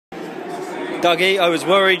Dougie, I was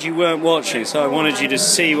worried you weren't watching, so I wanted you to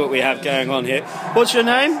see what we have going on here. What's your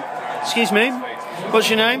name? Excuse me? What's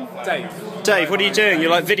your name? Dave. Dave, what are you doing?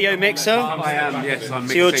 You're like video mixer? I am, yes, I'm mixing.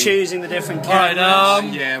 So you're choosing the different cameras?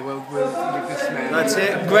 Right, yeah, we'll with this man. That's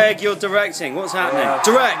it. Greg, you're directing. What's happening?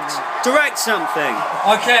 Direct something.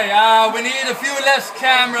 Okay, we need a few less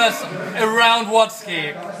cameras around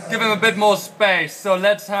Watsky. Give him a bit more space. So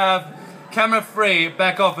let's have camera 3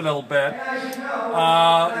 back off a little bit.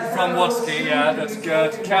 From Watsky, yeah, that's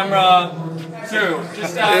good. Camera 2,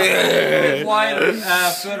 just a bit wider,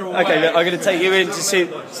 further away. Okay, look, I'm going to take you in to see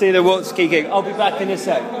the Watsky gig. I'll be back in a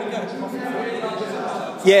sec.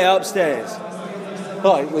 Yeah, upstairs.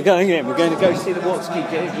 Right, we're going in. We're going to go see the Watsky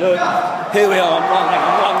gig. Look, here we are. I'm running.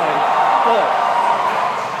 Look,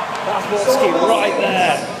 that's Watsky right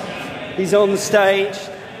there. He's on the stage.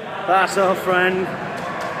 That's our friend.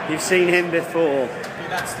 You've seen him before.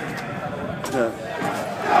 Look.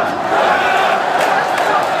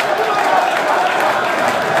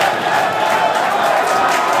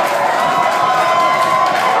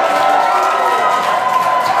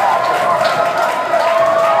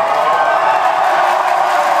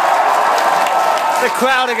 The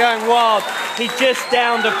crowd are going wild. He just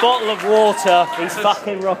downed a bottle of water. He's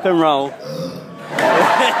fucking rock and roll.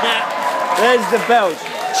 There's the belch.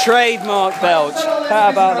 Trademark belch. How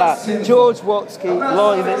about that? George Watsky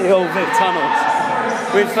live at the Old Vic Tunnels.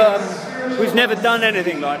 We've never done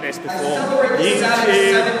anything like this before.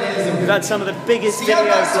 YouTube. We've had some of the biggest video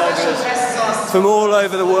bloggers from all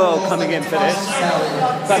over the world coming in for this.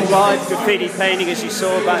 That live graffiti painting, as you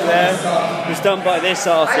saw back there, was done by this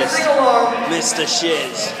artist, Mr.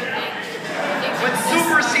 Shiz.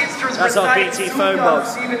 That's our BT phone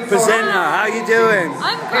box. Presenter, how you doing?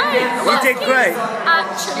 I'm great. You did great.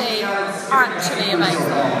 Actually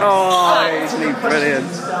amazing. Oh, easily brilliant.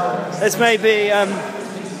 Let's maybe, I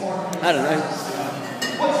don't know,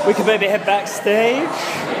 we could maybe head backstage.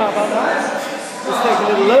 How about that? Let's take a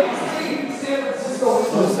little look.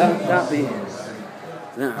 That'd be...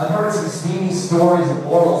 Yeah. I've heard some steamy stories of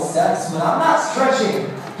oral sex, but I'm not stretching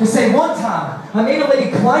to say one time I made a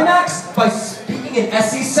lady climax by speaking an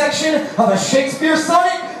essay section of a Shakespeare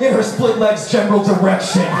sonnet in her split legs general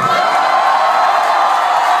direction.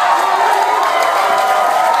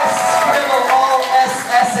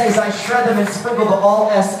 I shred them and sprinkle the all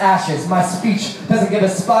S ashes. My speech doesn't give a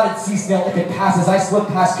spotted sea snail if it passes. I slip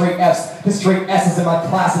past straight F's to straight S's in my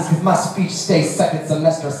classes because my speech stays second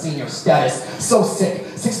semester senior status. So sick.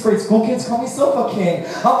 6th grade school kids call me Sofa King.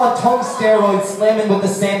 I'm on tongue steroids slamming with the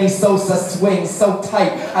Sammy Sosa swing so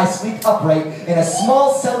tight I sleep upright in a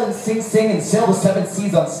small cell in Sing Sing and sail the 7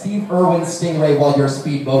 seas on Steve Irwin's Stingray while your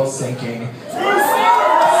speedboat's sinking.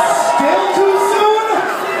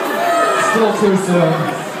 Still too soon? Still too soon.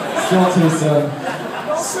 Still too soon.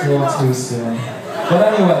 Still too soon. But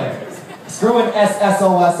anyway, screwing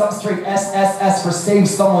SSOS, I'm straight SSS for Save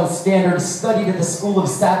Someone's Standard, studied at the School of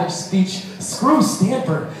Savage Speech. Screw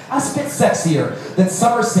Stanford. I spit sexier than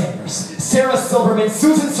Summer Sanders, Sarah Silverman,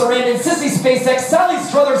 Susan Sarandon, Sissy SpaceX, Sally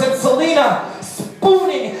Struthers, and Selena.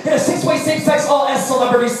 Spooning in a 6-way same-sex all-S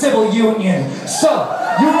celebrity civil union. So,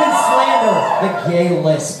 you can slander the gay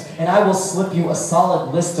lisp, and I will slip you a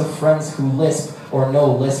solid list of friends who lisp, or no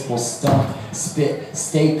lisp will stump, spit,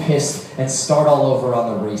 stay pissed, and start all over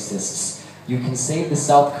on the racists. You can save the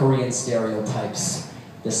South Korean stereotypes,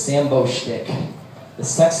 the Sambo shtick. The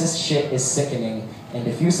sexist shit is sickening, and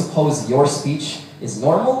if you suppose your speech is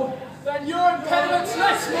normal, Then your impediment is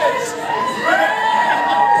listening.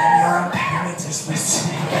 then your impairment is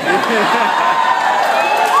listening.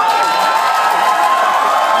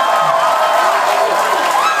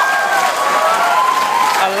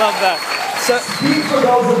 I love that. So, Speak for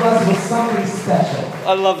those of us with something special.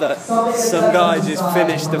 I love that. Some guy just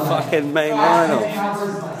finished the fucking main line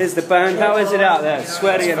off. Here's the band. How is it out there?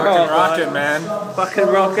 Sweaty and hot. Rockin', man. Fucking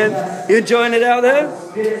rocking. You enjoying it out there?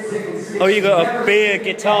 Oh, you got a beer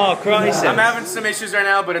guitar crisis. I'm having some issues right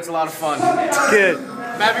now, but it's a lot of fun. Good.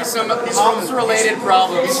 I'm having some arms-related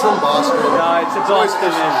problems. He's from Boston. No, it's a Boston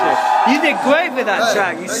issue. You did great with that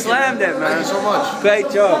track. You slammed it, man. Thank you so much. Great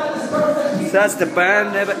job. So that's the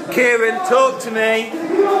band. Kieran, talk to me.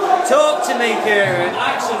 Talk to me, Kieran.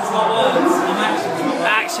 Actions, not words.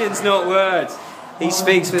 Actions, not words. He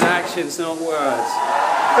speaks with actions, not words.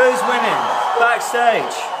 Who's winning?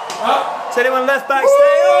 Backstage. Has anyone left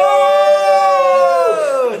backstage?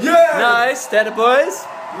 Oh! Yeah! Nice. They're the boys.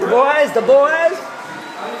 The boys.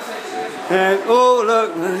 And oh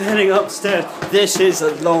look, we're heading upstairs. This is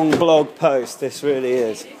a long blog post. This really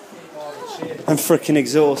is. I'm freaking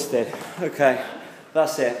exhausted. Okay,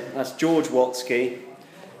 that's it. That's George Watsky.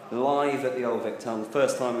 live at the Old Vic Tunnels.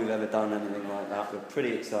 First time we've ever done anything like that. We're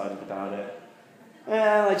pretty excited about it.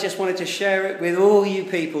 Well, I just wanted to share it with all you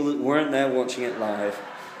people that weren't there watching it live.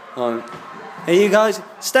 Are you guys,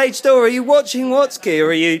 stage door, are you watching Watsky, or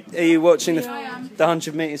are you watching the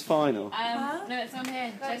 100 metres final? No, it's on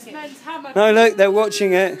here. No, look, they're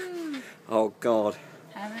watching it. Oh, God.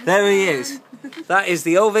 There he is. That is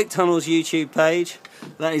the Old Vic Tunnels YouTube page.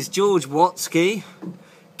 That is George Watsky,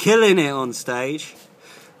 killing it on stage.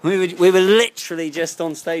 We were literally just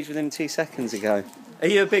on stage with him 2 seconds ago. Are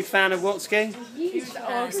you a big fan of Watsky? He's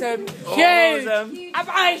awesome. Awesome. Amazing.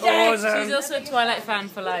 Awesome. She's also a Twilight fan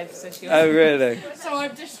for life, so she. Oh, really? So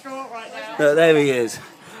I'm distraught right now. Look, there he is.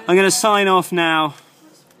 I'm going to sign off now.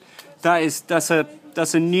 That's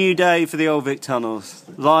a new day for the Old Vic Tunnels.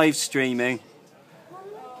 Live streaming.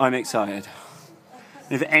 I'm excited.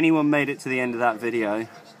 If anyone made it to the end of that video,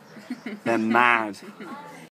 they're mad.